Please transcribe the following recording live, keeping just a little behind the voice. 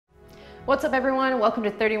What's up everyone? Welcome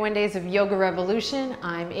to 31 Days of Yoga Revolution.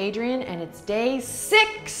 I'm Adriene and it's day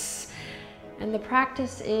 6. And the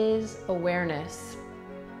practice is awareness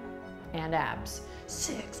and abs.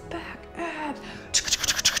 6 back abs.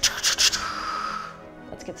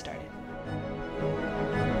 Let's get started.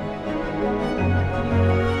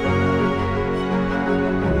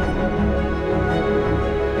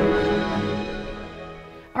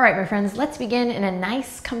 All right, my friends, let's begin in a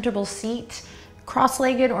nice, comfortable seat.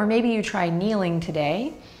 Cross-legged, or maybe you try kneeling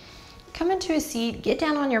today. Come into a seat, get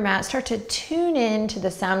down on your mat, start to tune in to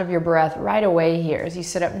the sound of your breath right away here as you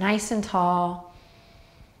sit up nice and tall.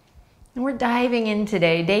 And we're diving in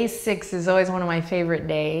today. Day 6 is always one of my favorite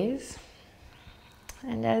days.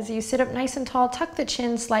 And as you sit up nice and tall, tuck the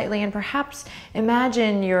chin slightly and perhaps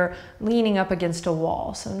imagine you're leaning up against a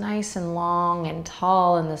wall. So nice and long and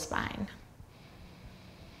tall in the spine.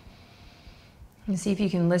 And see if you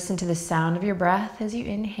can listen to the sound of your breath as you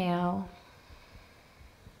inhale.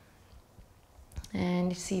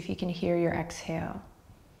 And see if you can hear your exhale.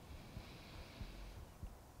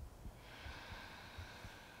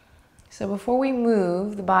 So before we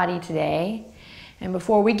move the body today, and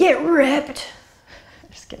before we get ripped,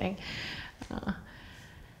 just kidding,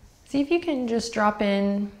 see if you can just drop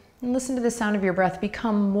in and listen to the sound of your breath.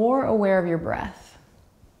 Become more aware of your breath.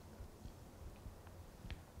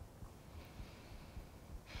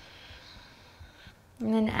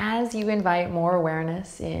 And then as you invite more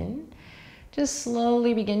awareness in, just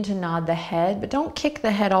slowly begin to nod the head, but don't kick the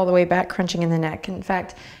head all the way back, crunching in the neck. In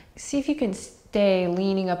fact, see if you can stay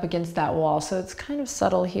leaning up against that wall. So it's kind of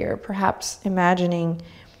subtle here, perhaps imagining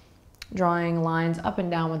drawing lines up and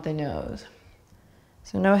down with the nose.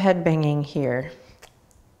 So no head banging here.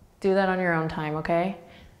 Do that on your own time, okay?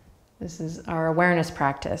 This is our awareness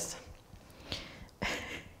practice.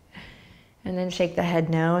 And then shake the head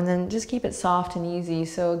no, and then just keep it soft and easy.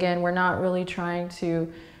 So again, we're not really trying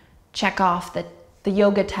to check off the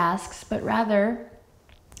yoga tasks, but rather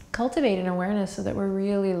cultivate an awareness so that we're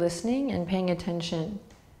really listening and paying attention.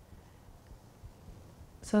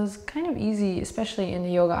 So it's kind of easy, especially in the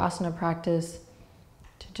yoga asana practice,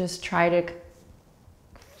 to just try to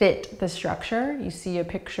fit the structure. You see a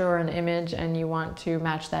picture or an image and you want to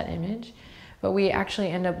match that image. But we actually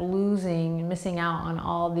end up missing out on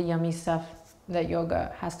all the yummy stuff that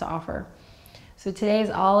yoga has to offer. So today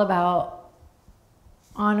is all about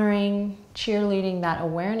honoring, cheerleading that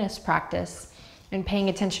awareness practice and paying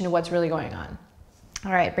attention to what's really going on.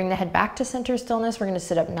 All right, bring the head back to center stillness. We're gonna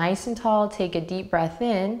sit up nice and tall, take a deep breath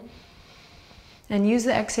in, and use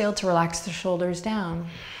the exhale to relax the shoulders down.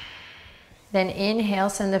 Then inhale,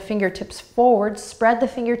 send the fingertips forward, spread the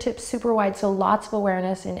fingertips super wide, so lots of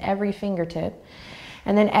awareness in every fingertip.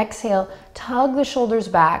 And then exhale, tug the shoulders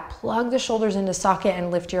back, plug the shoulders into socket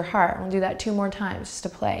and lift your heart. We'll do that 2 more times just to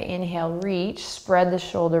play. Inhale, reach, spread the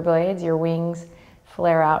shoulder blades, your wings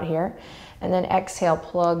flare out here. And then exhale,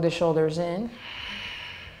 plug the shoulders in.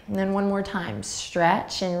 And then 1 more time,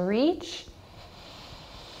 stretch and reach.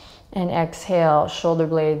 And exhale, shoulder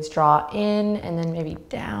blades draw in and then maybe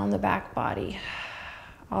down the back body.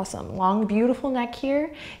 Awesome. Long, beautiful neck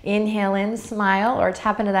here. Inhale in, smile, or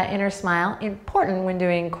tap into that inner smile. Important when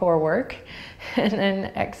doing core work. And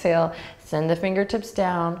then exhale, send the fingertips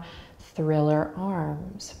down, thriller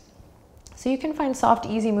arms. So you can find soft,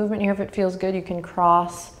 easy movement here if it feels good. You can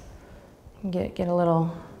cross, get a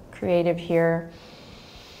little creative here.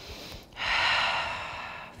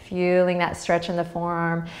 Feeling that stretch in the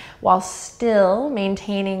forearm while still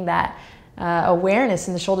maintaining that awareness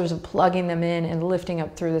in the shoulders of plugging them in and lifting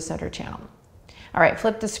up through the center channel. All right,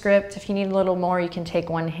 flip the script. If you need a little more, you can take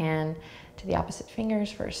one hand to the opposite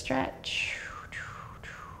fingers for a stretch.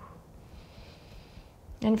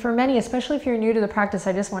 And for many, especially if you're new to the practice,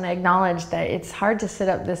 I just want to acknowledge that it's hard to sit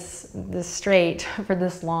up this straight for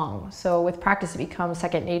this long. So with practice, it becomes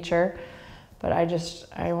second nature. But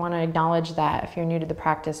I want to acknowledge that if you're new to the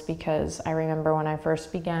practice, because I remember when I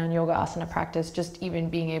first began yoga asana practice, just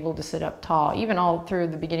even being able to sit up tall, even all through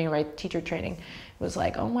the beginning of my teacher training, it was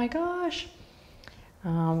like, oh my gosh.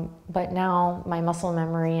 But now my muscle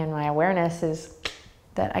memory and my awareness is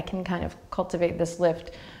that I can kind of cultivate this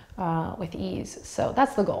lift with ease. So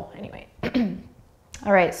that's the goal anyway.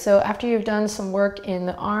 All right, so after you've done some work in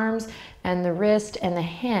the arms and the wrist and the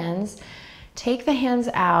hands, take the hands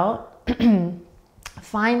out.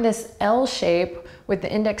 Find this L shape with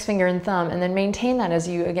the index finger and thumb, and then maintain that as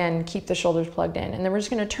you, again, keep the shoulders plugged in. And then we're just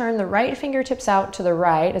gonna turn the right fingertips out to the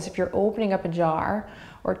right as if you're opening up a jar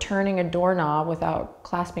or turning a doorknob without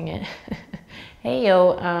clasping it. Hey,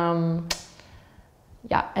 yo.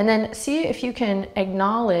 Yeah, and then see if you can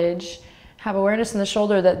acknowledge, have awareness in the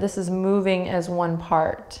shoulder that this is moving as one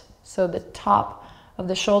part. So the top of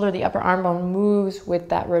the shoulder, the upper arm bone moves with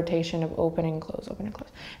that rotation of open and close, open and close.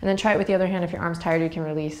 And then try it with the other hand. If your arm's tired, you can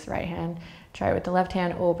release the right hand. Try it with the left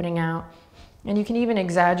hand, opening out. And you can even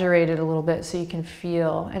exaggerate it a little bit so you can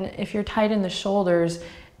feel. And if you're tight in the shoulders,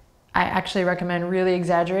 I actually recommend really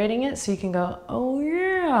exaggerating it so you can go, oh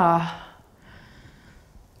yeah,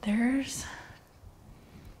 there's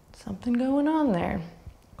something going on there.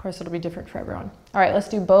 Of course, it'll be different for everyone. All right, let's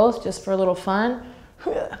do both just for a little fun.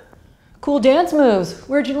 Cool dance moves.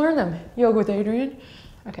 Where'd you learn them? Yoga with Adriene.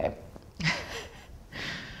 Okay.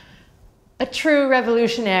 A true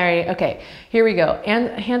revolutionary. Okay, here we go. And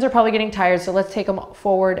hands are probably getting tired, so let's take them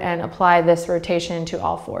forward and apply this rotation to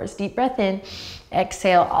all fours. Deep breath in.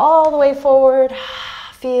 Exhale all the way forward.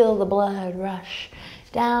 Feel the blood rush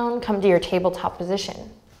down. Come to your tabletop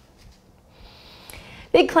position.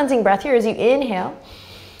 Big cleansing breath here as you inhale.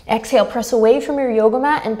 Exhale, press away from your yoga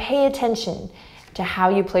mat and pay attention to how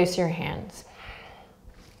you place your hands.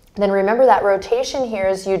 Then remember that rotation here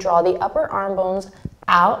as you draw the upper arm bones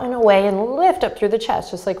out and away and lift up through the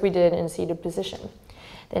chest, just like we did in seated position.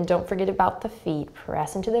 Then don't forget about the feet.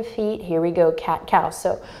 Press into the feet. Here we go, cat-cow.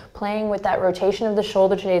 So playing with that rotation of the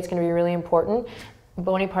shoulder today, it's going to be really important.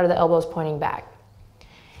 Bony part of the elbow is pointing back.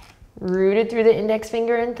 Rooted through the index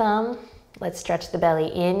finger and thumb. Let's stretch the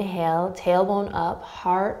belly. Inhale, tailbone up,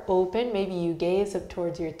 heart open. Maybe you gaze up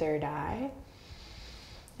towards your third eye.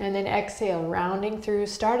 And then exhale, rounding through.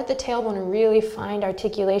 Start at the tailbone and really find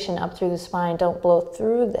articulation up through the spine. Don't blow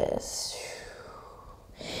through this.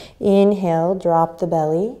 Inhale, drop the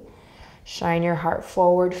belly. Shine your heart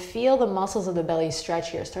forward. Feel the muscles of the belly stretch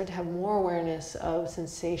here. Start to have more awareness of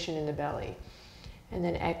sensation in the belly. And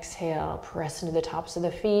then exhale, press into the tops of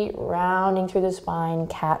the feet, rounding through the spine,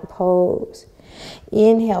 cat pose.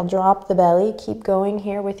 Inhale, drop the belly. Keep going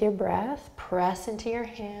here with your breath. Press into your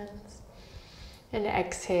hands. And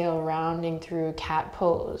exhale, rounding through cat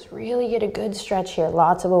pose. Really get a good stretch here.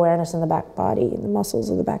 Lots of awareness in the back body, in the muscles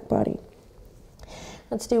of the back body.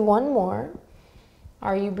 Let's do one more.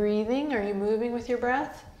 Are you breathing? Are you moving with your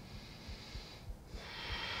breath?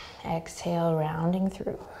 Exhale, rounding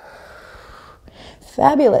through.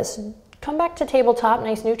 Fabulous. Come back to tabletop,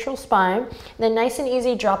 nice neutral spine. Then nice and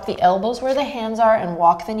easy, drop the elbows where the hands are and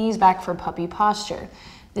walk the knees back for puppy posture.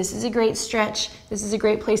 This is a great stretch. This is a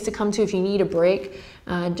great place to come to if you need a break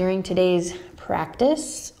during today's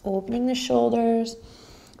practice. Opening the shoulders,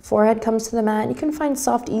 forehead comes to the mat. You can find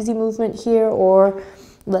soft, easy movement here or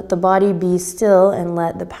let the body be still and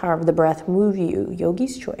let the power of the breath move you.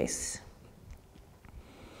 Yogi's choice.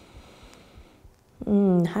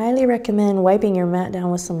 Highly recommend wiping your mat down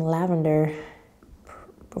with some lavender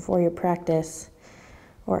before your practice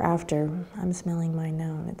or after. I'm smelling mine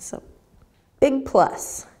now and it's so big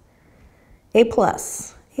plus. A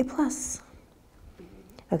plus. A plus.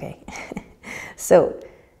 Okay. So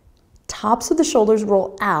tops of the shoulders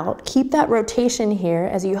roll out. Keep that rotation here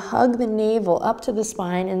as you hug the navel up to the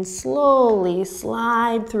spine and slowly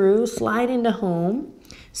slide through, slide into home.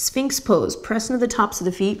 Sphinx pose. Press into the tops of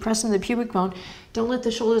the feet, press into the pubic bone. Don't let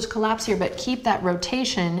the shoulders collapse here, but keep that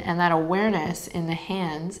rotation and that awareness in the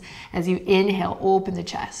hands as you inhale, open the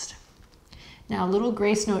chest. Now, a little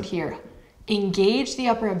grace note here. Engage the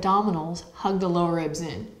upper abdominals, hug the lower ribs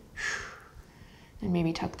in. And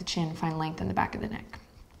maybe tuck the chin, find length in the back of the neck.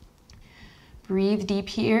 Breathe deep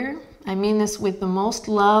here. I mean this with the most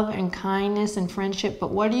love and kindness and friendship,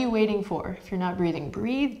 but what are you waiting for if you're not breathing?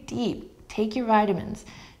 Breathe deep. Take your vitamins.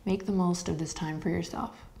 Make the most of this time for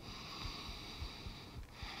yourself.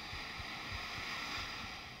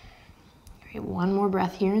 Great. One more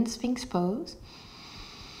breath here in Sphinx pose.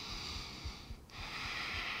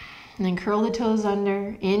 And then curl the toes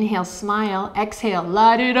under. Inhale, smile. Exhale,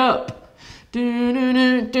 light it up.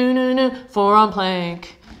 Forearm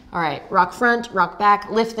plank. All right, rock front, rock back,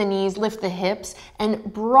 lift the knees, lift the hips,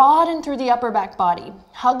 and broaden through the upper back body.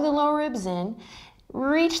 Hug the lower ribs in.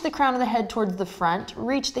 Reach the crown of the head towards the front.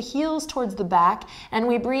 Reach the heels towards the back. And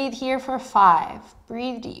we breathe here for 5.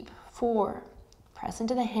 Breathe deep. 4. Press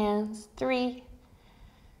into the hands. 3,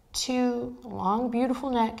 2, long, beautiful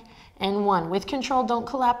neck. And 1. With control, don't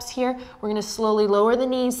collapse here. We're going to slowly lower the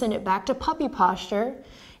knees, send it back to puppy posture.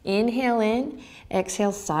 Inhale in,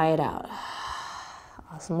 exhale, sigh it out.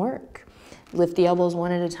 Awesome work. Lift the elbows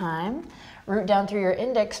one at a time. Root down through your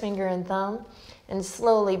index finger and thumb. And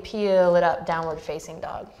slowly peel it up, downward facing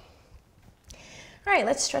dog. All right,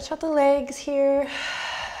 let's stretch out the legs here.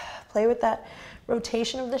 Play with that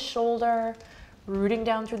rotation of the shoulder, rooting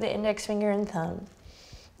down through the index finger and thumb.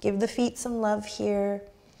 Give the feet some love here.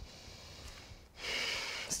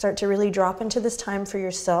 Start to really drop into this time for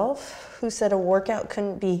yourself. Who said a workout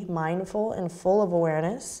couldn't be mindful and full of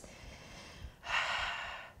awareness?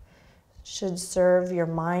 should serve your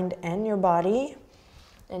mind and your body.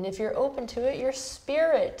 And if you're open to it, your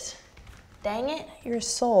spirit. Dang it, your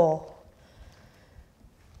soul.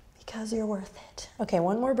 Because you're worth it. Okay,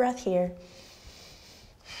 one more breath here.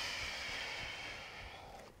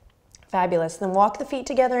 Fabulous. Then walk the feet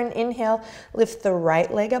together and inhale. Lift the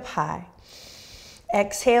right leg up high.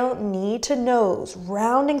 Exhale, knee to nose,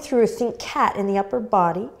 rounding through. Think cat in the upper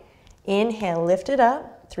body. Inhale, lift it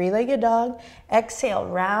up, three-legged dog. Exhale,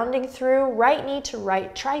 rounding through, right knee to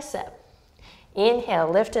right tricep. Inhale,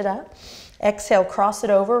 lift it up. Exhale, cross it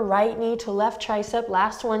over, right knee to left tricep.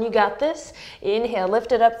 Last one, you got this. Inhale,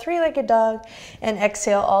 lift it up, three-legged dog. And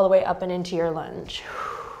exhale all the way up and into your lunge.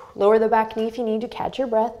 Lower the back knee if you need to catch your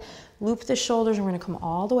breath. Loop the shoulders, and we're gonna come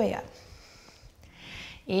all the way up.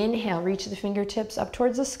 Inhale, reach the fingertips up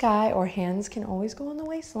towards the sky, or hands can always go on the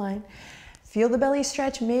waistline. Feel the belly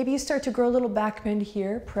stretch. Maybe you start to grow a little back bend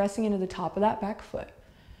here, pressing into the top of that back foot.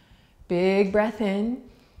 Big breath in.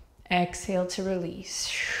 Exhale to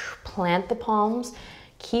release. Plant the palms.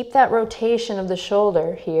 Keep that rotation of the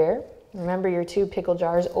shoulder here. Remember your two pickle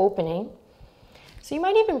jars opening. So you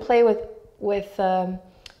might even play with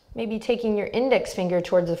maybe taking your index finger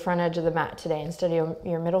towards the front edge of the mat today instead of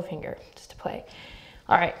your middle finger, just to play.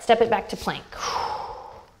 All right, step it back to plank.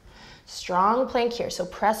 Strong plank here, so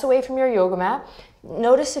press away from your yoga mat.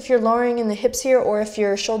 Notice if you're lowering in the hips here or if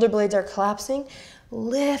your shoulder blades are collapsing.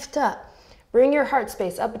 Lift up. Bring your heart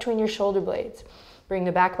space up between your shoulder blades. Bring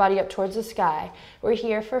the back body up towards the sky. We're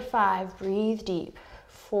here for 5. Breathe deep.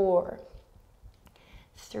 4,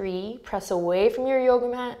 3. Press away from your yoga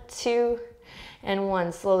mat. 2 and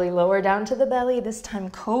 1. Slowly lower down to the belly. This time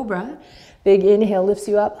cobra. Big inhale lifts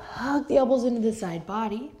you up. Hug the elbows into the side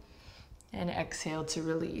body. And exhale to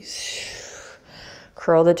release.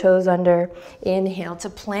 Curl the toes under. Inhale to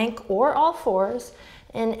plank or all fours.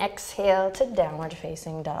 And exhale to downward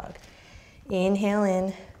facing dog. Inhale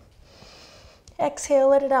in. Exhale,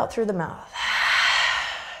 let it out through the mouth.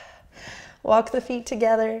 Walk the feet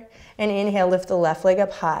together. And inhale, lift the left leg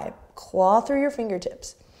up high. Claw through your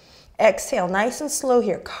fingertips. Exhale, nice and slow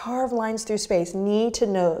here. Carve lines through space, knee to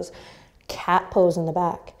nose. Cat pose in the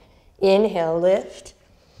back. Inhale, lift.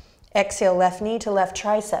 Exhale, left knee to left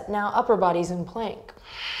tricep. Now upper body's in plank.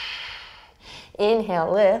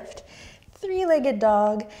 Inhale, lift. Three-legged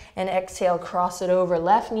dog. And exhale, cross it over.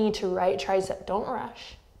 Left knee to right tricep. Don't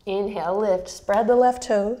rush. Inhale, lift. Spread the left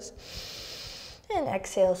toes. And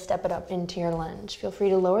exhale, step it up into your lunge. Feel free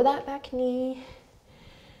to lower that back knee.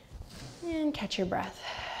 And catch your breath.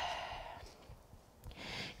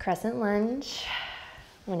 Crescent lunge.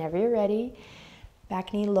 Whenever you're ready.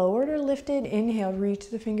 Back knee lowered or lifted. Inhale, reach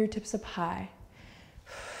the fingertips up high.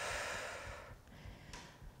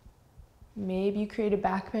 Maybe you create a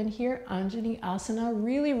back bend here. Anjali Asana,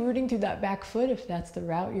 really rooting through that back foot if that's the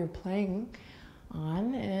route you're playing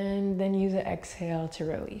on. And then use an exhale to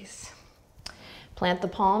release. Plant the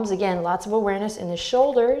palms. Again, lots of awareness in the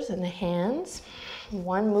shoulders and the hands.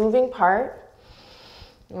 One moving part.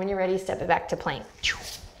 And when you're ready, step it back to plank.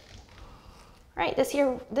 All right,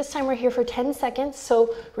 this time we're here for 10 seconds.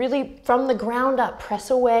 So really from the ground up, press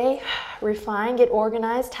away, refine, get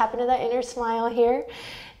organized, tap into that inner smile here.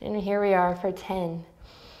 And here we are for 10.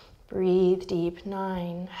 Breathe deep.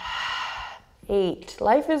 9, 8,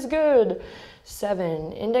 life is good.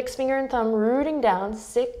 7, index finger and thumb rooting down.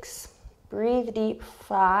 6, breathe deep.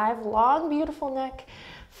 5, long, beautiful neck.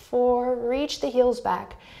 4, reach the heels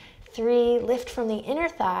back. 3, lift from the inner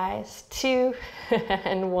thighs. 2,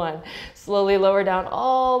 and 1. Slowly lower down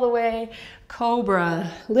all the way. Cobra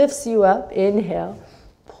lifts you up. Inhale,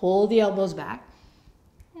 pull the elbows back.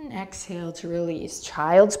 And exhale to release.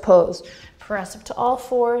 Child's pose. Press up to all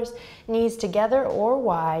fours, knees together or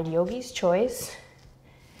wide, yogi's choice.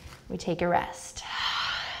 We take a rest.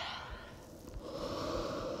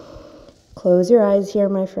 Close your eyes here,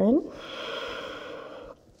 my friend.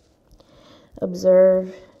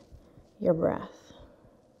 Observe your breath.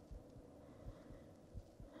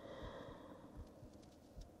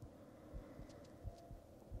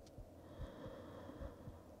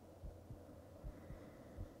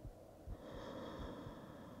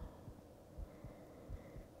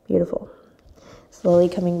 Beautiful. Slowly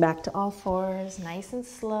coming back to all fours, nice and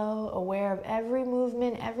slow, aware of every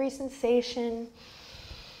movement, every sensation.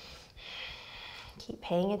 Keep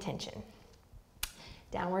paying attention.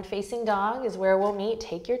 Downward facing dog is where we'll meet.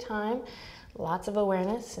 Take your time. Lots of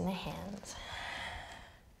awareness in the hands.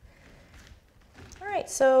 All right,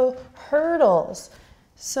 so hurdles.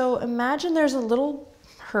 So imagine there's a little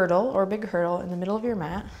hurdle or a big hurdle in the middle of your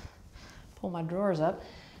mat. Pull my drawers up.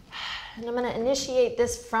 And I'm going to initiate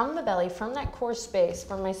this from the belly, from that core space,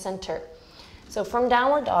 from my center. So from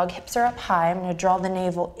downward dog, hips are up high. I'm gonna draw the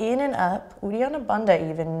navel in and up, Uddiyana Bandha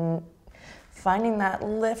even, finding that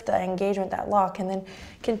lift, that engagement, that lock, and then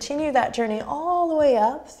continue that journey all the way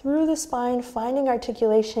up through the spine, finding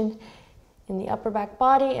articulation in the upper back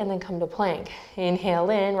body, and then come to plank. Inhale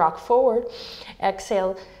in, rock forward.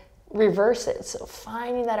 Exhale, reverse it. So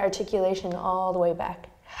finding that articulation all the way back.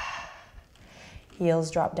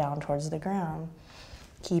 Heels drop down towards the ground.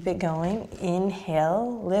 Keep it going.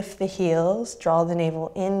 Inhale, lift the heels, draw the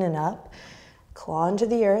navel in and up. Claw into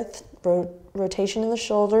the earth, rotation in the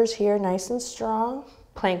shoulders here, nice and strong.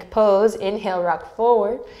 Plank pose, inhale, rock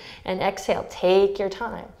forward, and exhale, take your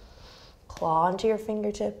time. Claw into your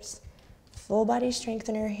fingertips. Full body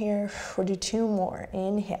strengthener here. We'll do 2 more.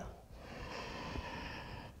 Inhale.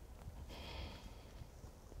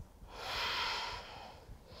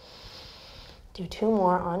 Do 2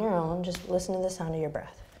 more on your own. Just listen to the sound of your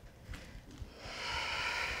breath.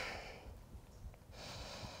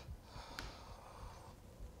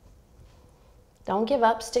 Don't give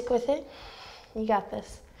up, stick with it. You got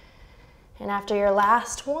this. And after your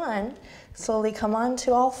last one, slowly come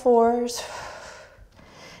onto all fours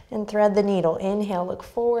and thread the needle. Inhale, look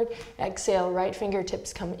forward. Exhale, right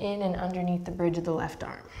fingertips come in and underneath the bridge of the left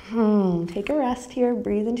arm. Take a rest here,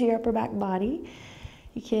 breathe into your upper back body.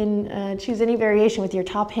 You can choose any variation with your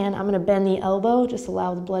top hand. I'm gonna bend the elbow, just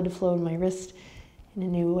allow the blood to flow in my wrist in a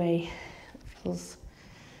new way. It feels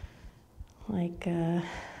like a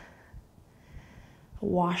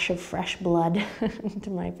wash of fresh blood into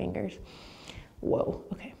my fingers. Whoa,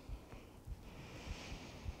 okay.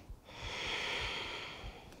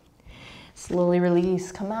 Slowly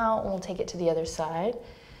release, come out, and we'll take it to the other side.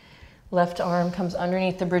 Left arm comes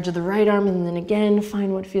underneath the bridge of the right arm, and then again,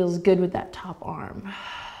 find what feels good with that top arm.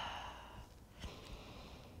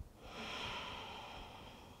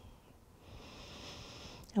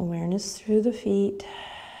 Awareness through the feet,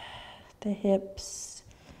 the hips,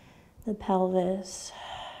 the pelvis.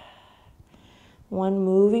 One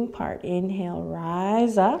moving part. Inhale,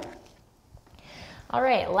 rise up. All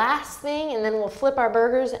right, last thing, and then we'll flip our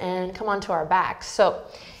burgers and come onto our backs. So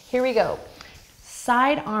here we go.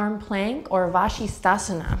 Side arm plank or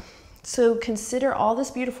Vashisthasana. So consider all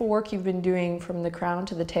this beautiful work you've been doing from the crown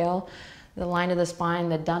to the tail, the line of the spine,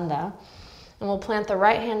 the danda. And we'll plant the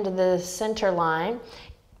right hand to the center line.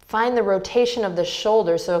 Find the rotation of the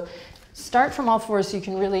shoulder. So start from all fours so you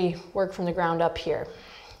can really work from the ground up here.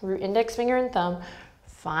 Index finger and thumb.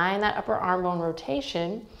 Find that upper arm bone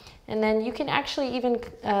rotation. And then you can actually even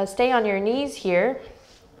stay on your knees here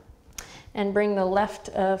and bring the left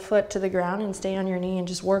foot to the ground and stay on your knee and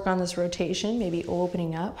just work on this rotation, maybe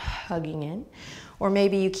opening up, hugging in. Or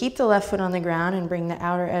maybe you keep the left foot on the ground and bring the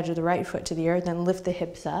outer edge of the right foot to the earth and lift the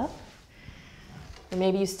hips up. Or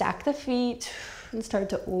maybe you stack the feet and start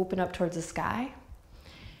to open up towards the sky.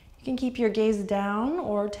 You can keep your gaze down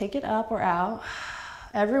or take it up or out.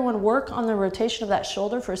 Everyone work on the rotation of that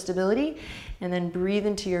shoulder for stability and then breathe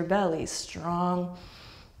into your belly, strong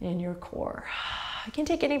in your core. You can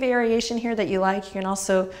take any variation here that you like. You can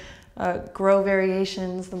also grow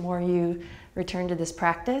variations the more you return to this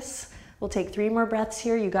practice. We'll take 3 more breaths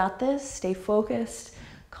here. You got this. Stay focused,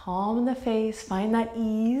 calm in the face, find that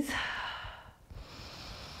ease.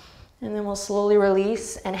 And then we'll slowly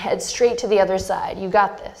release and head straight to the other side. You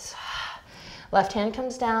got this. Left hand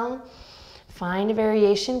comes down. Find a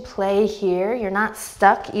variation, play here. You're not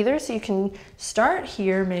stuck either, so you can start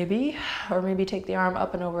here maybe, or maybe take the arm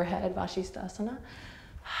up and overhead, Vashisthasana.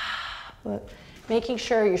 But making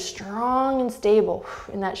sure you're strong and stable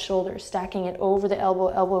in that shoulder, stacking it over the elbow,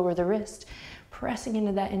 elbow over the wrist, pressing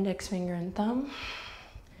into that index finger and thumb.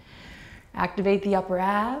 Activate the upper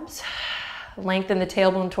abs, lengthen the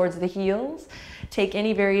tailbone towards the heels. Take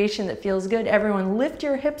any variation that feels good. Everyone lift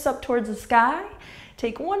your hips up towards the sky.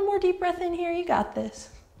 Take 1 more deep breath in here, you got this.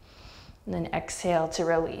 And then exhale to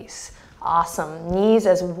release. Awesome, knees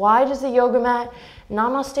as wide as the yoga mat.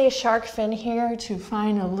 Namaste shark fin here to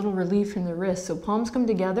find a little relief in the wrists. So palms come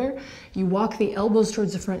together, you walk the elbows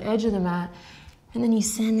towards the front edge of the mat, and then you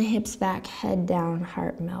send the hips back, head down,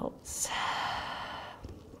 heart melts.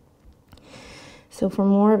 So for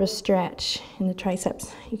more of a stretch in the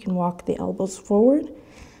triceps, you can walk the elbows forward.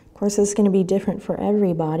 Of course, this is going to be different for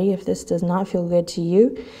everybody. If this does not feel good to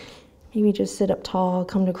you, maybe just sit up tall,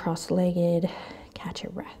 come to cross-legged, catch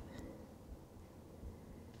your breath.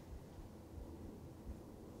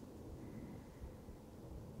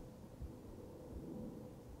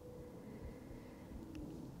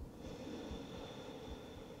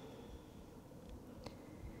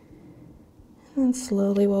 And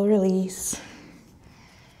slowly we'll release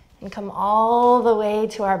and come all the way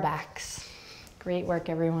to our backs. Great work,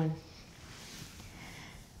 everyone.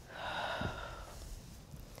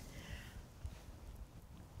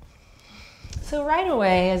 So right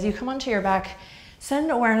away, as you come onto your back, send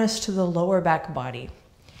awareness to the lower back body.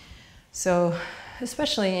 So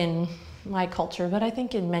especially in my culture, but I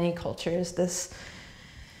think in many cultures, this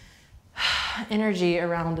energy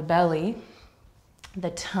around the belly,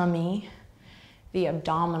 the tummy, the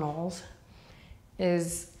abdominals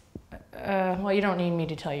is, well, you don't need me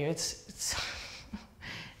to tell you, it's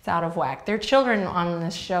out of whack. There are children on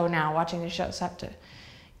this show now, watching the show, so I have to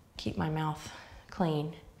keep my mouth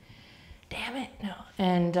clean. Damn it, no.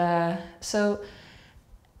 And so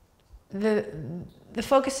the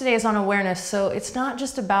focus today is on awareness. So it's not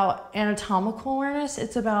just about anatomical awareness,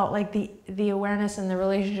 it's about like the awareness and the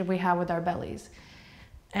relationship we have with our bellies.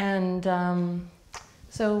 And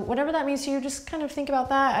so whatever that means to you, just kind of think about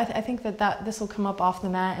that. I think that this will come up off the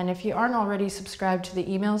mat. And if you aren't already subscribed to the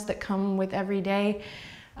emails that come with every day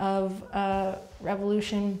of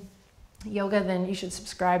Revolution Yoga, then you should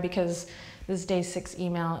subscribe, because this day 6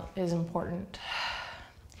 email is important.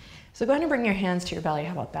 So go ahead and bring your hands to your belly.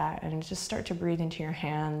 How about that? And just start to breathe into your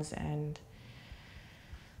hands. And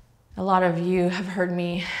a lot of you have heard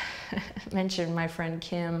me mention my friend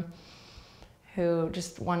Kim, who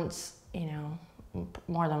just once,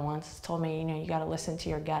 more than once, told me, you got to listen to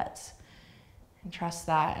your guts and trust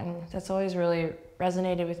that. And that's always really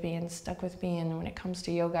resonated with me and stuck with me. And when it comes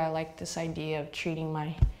to yoga, I like this idea of treating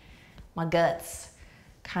my guts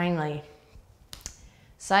kindly.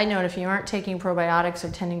 Side note, if you aren't taking probiotics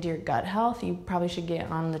or tending to your gut health, you probably should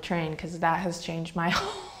get on the train, because that has changed my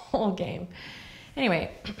whole game.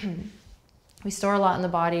 Anyway, we store a lot in the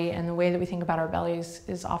body, and the way that we think about our bellies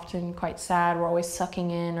is often quite sad. We're always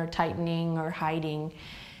sucking in or tightening or hiding.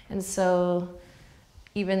 And so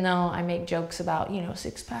even though I make jokes about,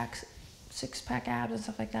 six-pack abs and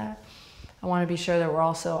stuff like that, I want to be sure that we're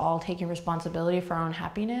also all taking responsibility for our own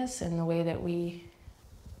happiness and the way that we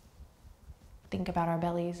think about our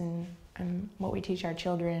bellies and what we teach our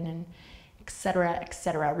children, and et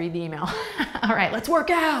cetera, read the email. All right, let's work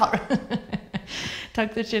out.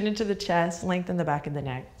 Tuck the chin into the chest, lengthen the back of the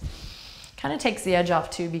neck. Kind of takes the edge off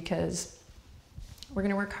too, because we're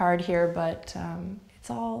gonna work hard here, but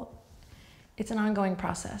it's an ongoing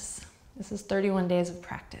process. This is 31 days of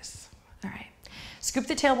practice. All right, scoop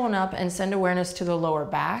the tailbone up and send awareness to the lower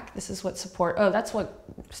back. This is what that's what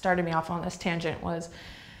started me off on this tangent. Was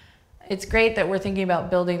it's great that we're thinking about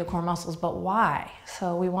building the core muscles, but why?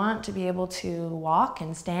 So we want to be able to walk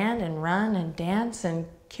and stand and run and dance and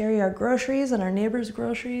carry our groceries and our neighbors'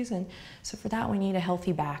 groceries. And so for that, we need a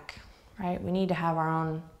healthy back, right? We need to have our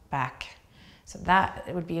own back. So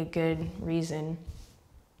that would be a good reason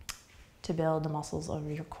to build the muscles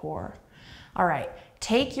of your core. All right,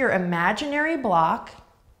 take your imaginary block,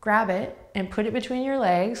 grab it and put it between your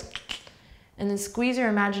legs, and then squeeze your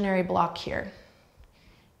imaginary block here.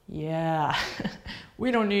 Yeah,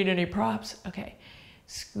 we don't need any props. Okay,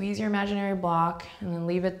 squeeze your imaginary block and then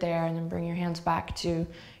leave it there, and then bring your hands back to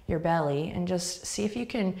your belly and just see if you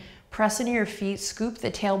can press into your feet, scoop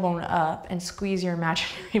the tailbone up and squeeze your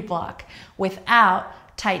imaginary block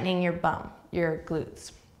without tightening your bum, your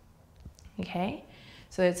glutes. Okay,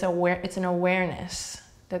 so it's an awareness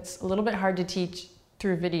that's a little bit hard to teach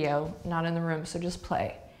through video, not in the room, so just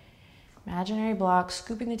play. Imaginary block,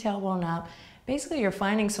 scooping the tailbone up. Basically, you're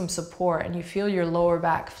finding some support and you feel your lower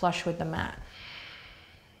back flush with the mat.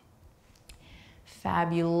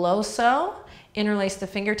 Fabuloso. Interlace the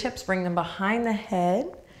fingertips, bring them behind the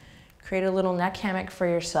head. Create a little neck hammock for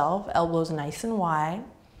yourself, elbows nice and wide.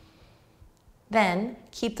 Then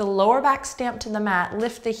keep the lower back stamped to the mat,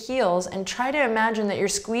 lift the heels, and try to imagine that you're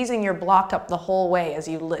squeezing your block up the whole way as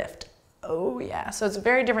you lift. Oh yeah, so it's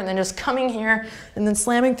very different than just coming here and then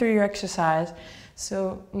slamming through your exercise.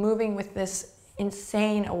 So moving with this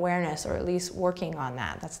insane awareness, or at least working on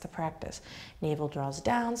that. That's the practice. Navel draws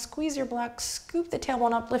down, squeeze your block, scoop the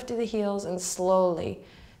tailbone up, lift to the heels, and slowly.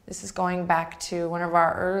 This is going back to one of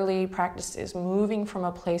our early practices, moving from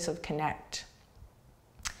a place of connect.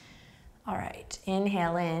 All right,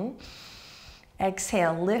 inhale in.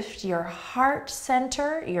 Exhale, lift your heart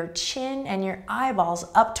center, your chin, and your eyeballs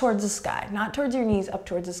up towards the sky. Not towards your knees, up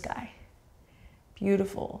towards the sky.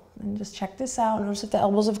 Beautiful. And just check this out. Notice if the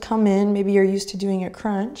elbows have come in. Maybe you're used to doing a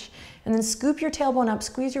crunch. And then scoop your tailbone up,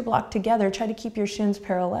 squeeze your block together. Try to keep your shins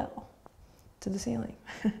parallel to the ceiling.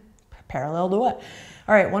 Parallel to what?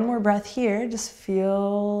 All right, one more breath here. Just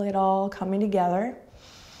feel it all coming together.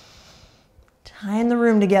 Tying the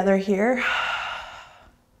room together here.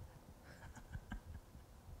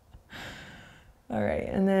 All right,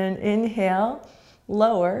 and then inhale,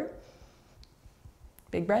 lower.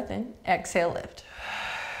 Big breath in, exhale, lift.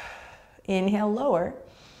 Inhale, lower,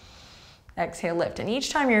 exhale, lift. And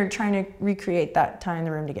each time you're trying to recreate that, tying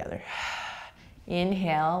the room together.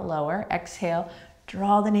 Inhale, lower, exhale,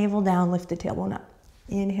 draw the navel down, lift the tailbone up.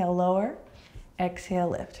 Inhale, lower, exhale,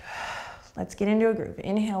 lift. Let's get into a groove.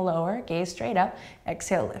 Inhale, lower, gaze straight up,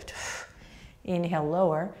 exhale, lift. Inhale,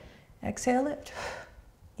 lower, exhale, lift.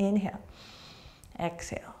 Inhale,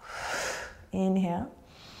 exhale, inhale,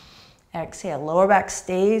 exhale. Lower back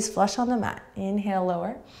stays flush on the mat. Inhale,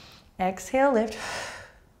 lower, exhale, lift.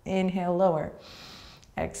 Inhale, lower,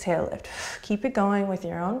 exhale, lift. Keep it going with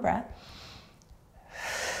your own breath.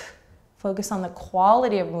 Focus on the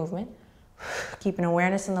quality of movement. Keep an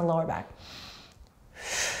awareness in the lower back.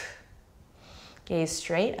 Gaze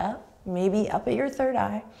straight up, maybe up at your third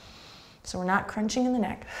eye, so we're not crunching in the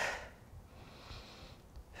neck.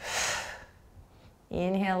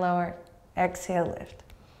 Inhale, lower, exhale, lift.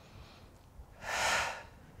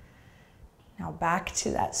 Now back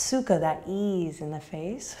to that sukha, that ease in the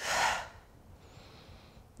face.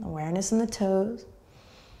 Awareness in the toes.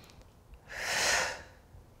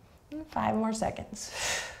 And 5 more seconds.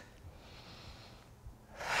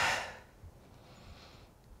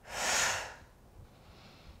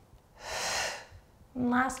 And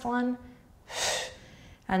last one.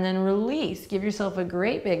 And then release. Give yourself a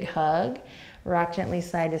great big hug. Rock gently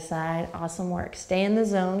side to side. Awesome work. Stay in the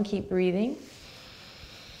zone. Keep breathing.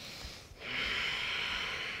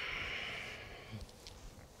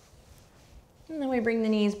 And then we bring the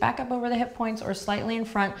knees back up over the hip points or slightly in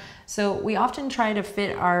front. So we often try to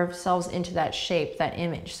fit ourselves into that shape, that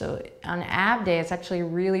image. So on ab day, it's actually a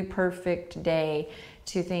really perfect day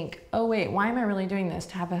to think, oh wait, why am I really doing this?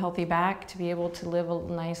 To have a healthy back, to be able to live a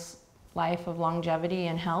nice life of longevity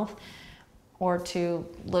and health, or to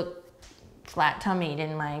look flat tummied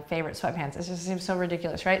in my favorite sweatpants. It just seems so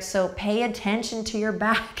ridiculous, right? So pay attention to your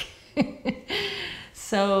back.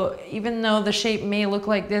 So even though the shape may look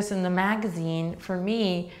like this in the magazine, for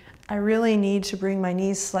me, I really need to bring my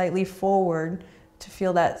knees slightly forward to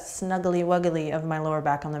feel that snuggly wuggly of my lower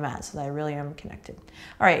back on the mat so that I really am connected.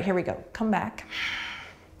 All right, here we go. Come back.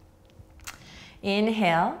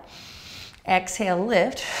 Inhale, exhale,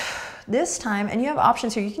 lift. This time, and you have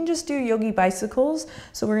options here, you can just do yogi bicycles.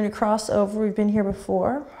 So we're gonna cross over, we've been here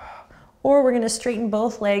before. Or we're gonna straighten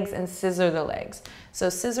both legs and scissor the legs. So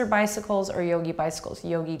scissor bicycles or yogi bicycles,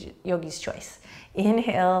 yogi's choice.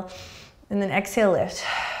 Inhale, and then exhale, lift.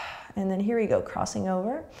 And then here we go, crossing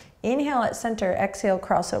over. Inhale at center, exhale,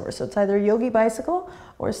 crossover. So it's either yogi bicycle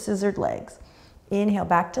or scissored legs. Inhale,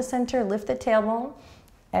 back to center, lift the tailbone.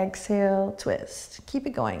 Exhale, twist. Keep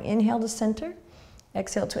it going. Inhale to center,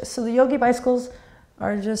 exhale, twist. So the yogi bicycles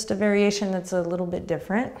are just a variation that's a little bit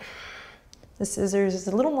different. The scissors is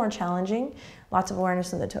a little more challenging. Lots of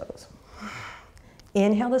awareness in the toes.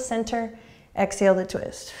 Inhale to center, exhale to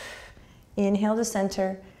twist. Inhale to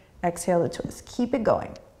center, exhale to twist. Keep it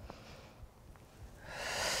going.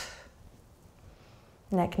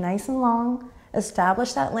 Neck nice and long.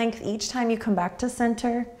 Establish that length each time you come back to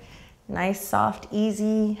center. Nice, soft,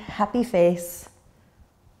 easy, happy face.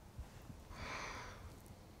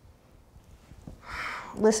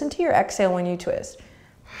 Listen to your exhale when you twist.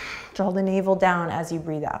 Draw the navel down as you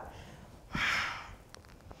breathe out.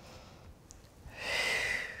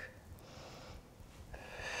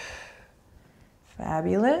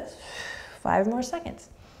 Fabulous. 5 more seconds.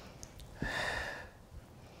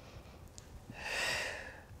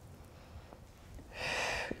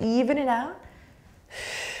 Even it out.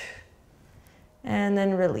 And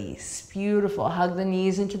then release. Beautiful. Hug the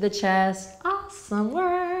knees into the chest. Awesome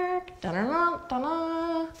work. Da-da-da,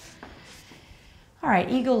 da-da. All right,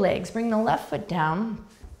 eagle legs. Bring the left foot down.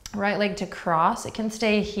 Right leg to cross. It can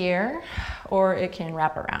stay here or it can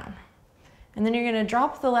wrap around. And then you're gonna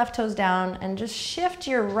drop the left toes down and just shift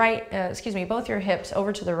your both your hips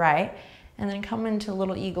over to the right, and then come into a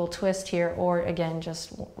little eagle twist here, or again,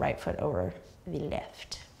 just right foot over the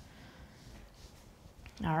left.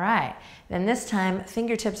 All right, then this time,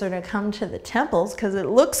 fingertips are gonna come to the temples because it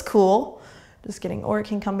looks cool. Just kidding, or it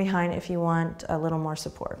can come behind if you want a little more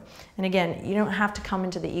support. And again, you don't have to come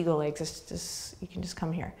into the eagle legs, you can just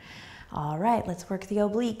come here. All right, let's work the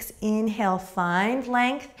obliques. Inhale, find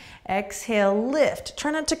length. Exhale, lift.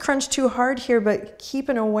 Try not to crunch too hard here, but keep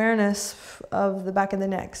an awareness of the back of the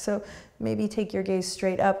neck. So maybe take your gaze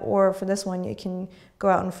straight up, or for this one, you can go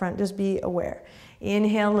out in front. Just be aware.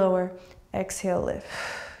 Inhale, lower. Exhale, lift.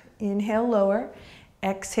 Inhale, lower.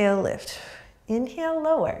 Exhale, lift. Inhale,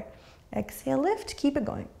 lower. Exhale, lift. Keep it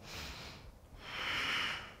going.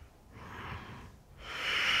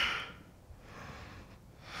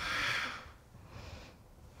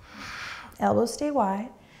 Elbows stay wide.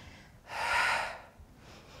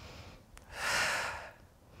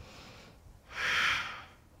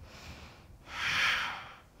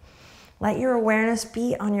 Let your awareness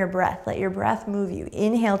be on your breath. Let your breath move you.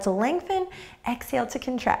 Inhale to lengthen, exhale to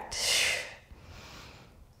contract.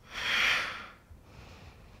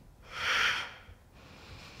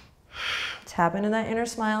 Tap into that inner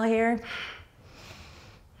smile here.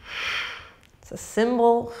 It's a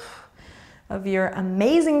symbol of your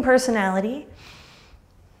amazing personality,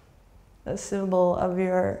 a symbol of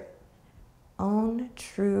your own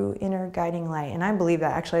true inner guiding light. And I believe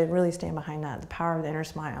that, actually, I really stand behind that, the power of the inner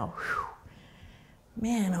smile. Whew.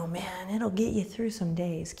 Man, oh man, it'll get you through some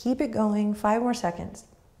days. Keep it going, 5 more seconds.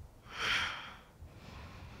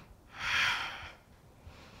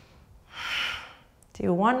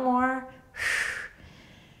 Do one more.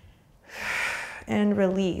 And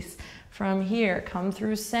release. From here, come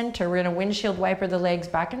through center. We're gonna windshield wiper the legs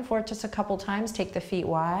back and forth just a couple times. Take the feet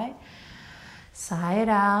wide. Sigh it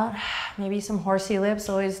out. Maybe some horsey lips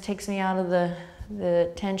always takes me out of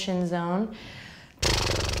the tension zone.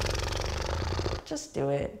 Just do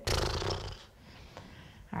it.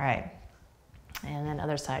 All right. And then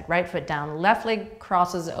other side. Right foot down. Left leg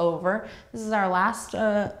crosses over. This is our last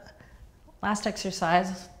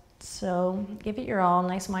exercise. So give it your all.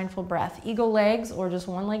 Nice mindful breath. Eagle legs, or just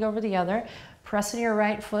one leg over the other. Press in your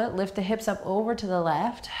right foot. Lift the hips up over to the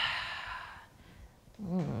left.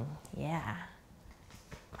 Yeah.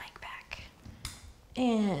 Mic back.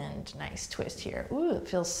 And nice twist here. Ooh, it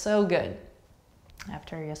feels so good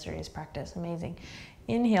after yesterday's practice. Amazing.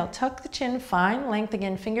 Inhale, tuck the chin, find length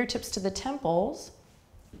again, fingertips to the temples,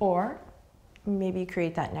 or maybe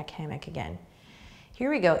create that neck hammock again.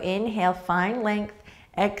 Here we go. Inhale, find length.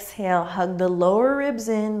 Exhale, hug the lower ribs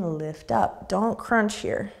in, lift up. Don't crunch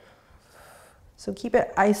here. So keep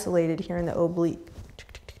it isolated here in the oblique.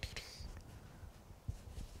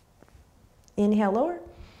 Inhale, lower.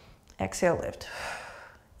 Exhale, lift.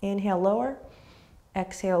 Inhale, lower.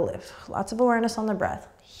 Exhale, lift. Lots of awareness on the breath.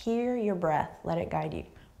 Hear your breath. Let it guide you.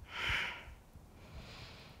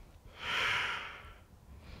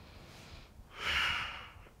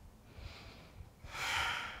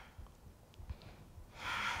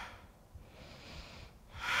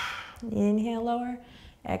 Inhale, lower.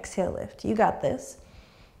 Exhale, lift. You got this.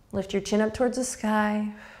 Lift your chin up towards the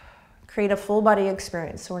sky. Create a full body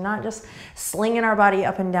experience. So we're not just slinging our body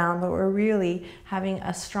up and down, but we're really having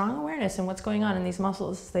a strong awareness in what's going on in these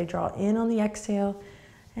muscles. They draw in on the exhale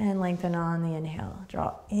and lengthen on the inhale.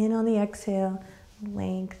 Draw in on the exhale,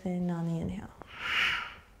 lengthen on the inhale.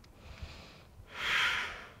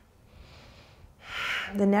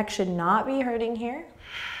 The neck should not be hurting here.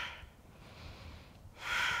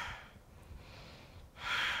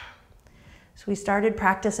 So we started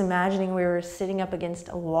practice imagining we were sitting up against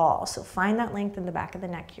a wall. So find that length in the back of the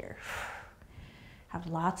neck here. Have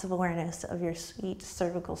lots of awareness of your sweet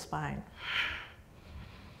cervical spine.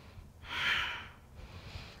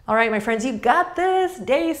 All right, my friends, you got this.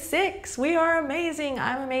 Day 6. We are amazing.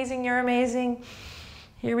 I'm amazing. You're amazing.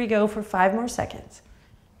 Here we go for 5 more seconds.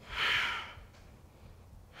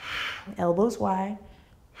 Elbows wide.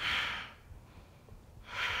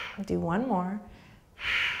 Do one more.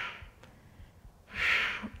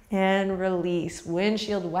 And release.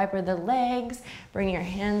 Windshield wiper the legs. Bring your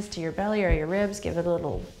hands to your belly or your ribs. Give it a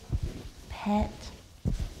little pet.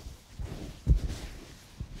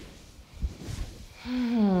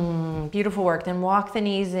 Beautiful work. Then walk the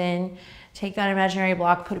knees in. Take that imaginary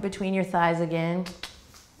block, put it between your thighs again.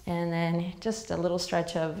 And then just a little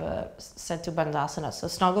stretch of Setu Bandhasana. So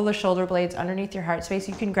snuggle the shoulder blades underneath your heart space.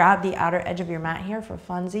 You can grab the outer edge of your mat here for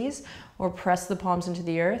funsies, or press the palms into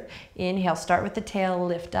the earth. Inhale, start with the tail,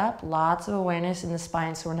 lift up. Lots of awareness in the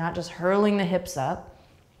spine, so we're not just hurling the hips up.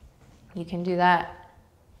 You can do that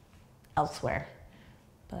elsewhere,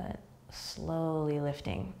 but slowly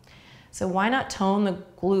lifting. So why not tone the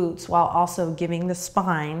glutes while also giving the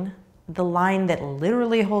spine, the line that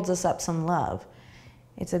literally holds us up, some love?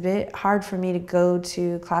 It's a bit hard for me to go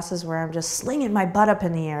to classes where I'm just slinging my butt up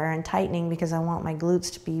in the air and tightening because I want my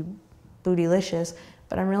glutes to be bootylicious,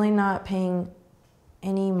 but I'm really not paying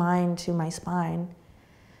any mind to my spine.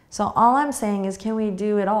 So all I'm saying is, can we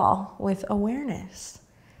do it all with awareness?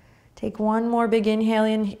 Take one more big inhale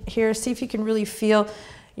in here. See if you can really feel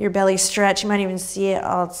your belly stretch. You might even see it.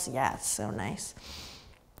 Oh, it's so nice.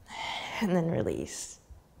 And then release.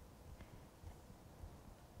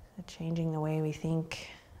 Changing the way we think,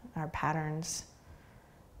 our patterns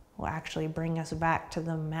will actually bring us back to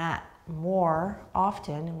the mat more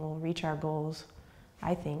often, and we'll reach our goals,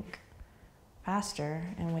 I think, faster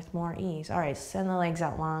and with more ease. All right, send the legs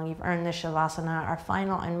out long. You've earned this Shavasana, our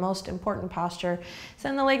final and most important posture.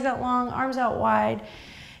 Send the legs out long, arms out wide.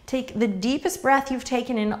 Take the deepest breath you've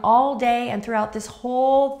taken in all day and throughout this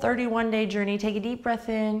whole 31-day journey. Take a deep breath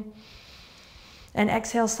in. And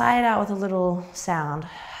exhale, sigh it out with a little sound.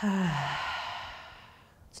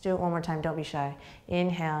 Let's do it one more time, don't be shy.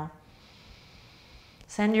 Inhale.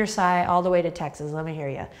 Send your sigh all the way to Texas, let me hear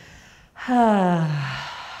you.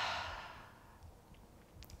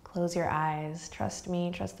 Close your eyes, trust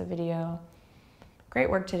me, trust the video. Great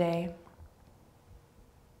work today.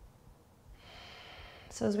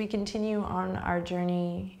 So as we continue on our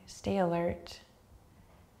journey, stay alert.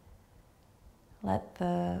 Let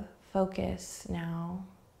the focus now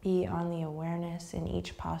be on the awareness in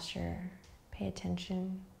each posture. Pay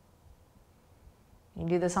attention. You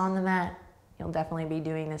do this on the mat, you'll definitely be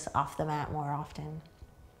doing this off the mat more often.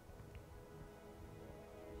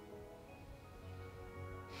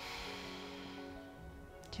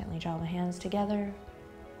 Gently draw the hands together.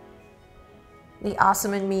 The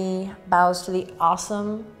awesome in me bows to the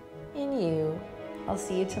awesome in you. I'll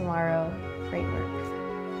see you tomorrow. Great work.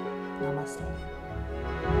 Namaste.